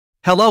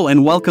Hello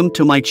and welcome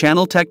to my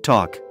channel Tech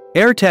Talk.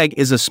 AirTag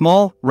is a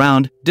small,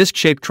 round,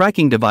 disc-shaped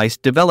tracking device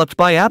developed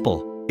by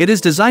Apple. It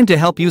is designed to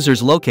help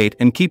users locate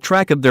and keep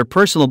track of their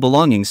personal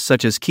belongings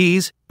such as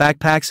keys,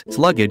 backpacks,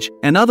 luggage,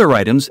 and other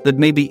items that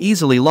may be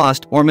easily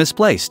lost or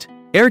misplaced.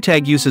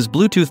 AirTag uses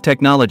Bluetooth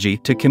technology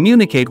to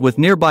communicate with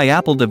nearby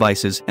Apple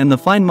devices and the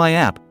Find My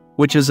app,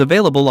 which is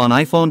available on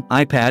iPhone,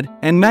 iPad,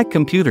 and Mac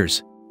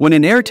computers. When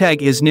an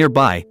AirTag is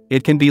nearby,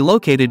 it can be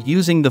located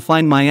using the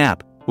Find My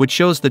app, which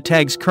shows the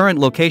tag's current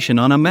location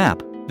on a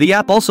map. The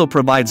app also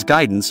provides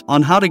guidance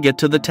on how to get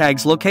to the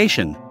tag's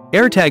location.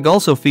 AirTag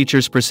also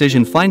features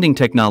precision finding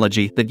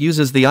technology that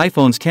uses the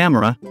iPhone's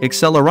camera,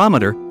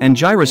 accelerometer, and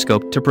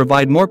gyroscope to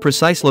provide more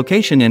precise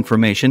location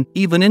information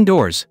even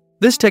indoors.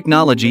 This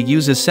technology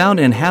uses sound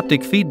and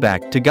haptic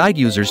feedback to guide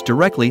users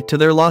directly to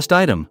their lost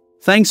item.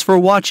 Thanks for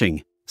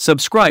watching.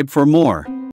 Subscribe for more.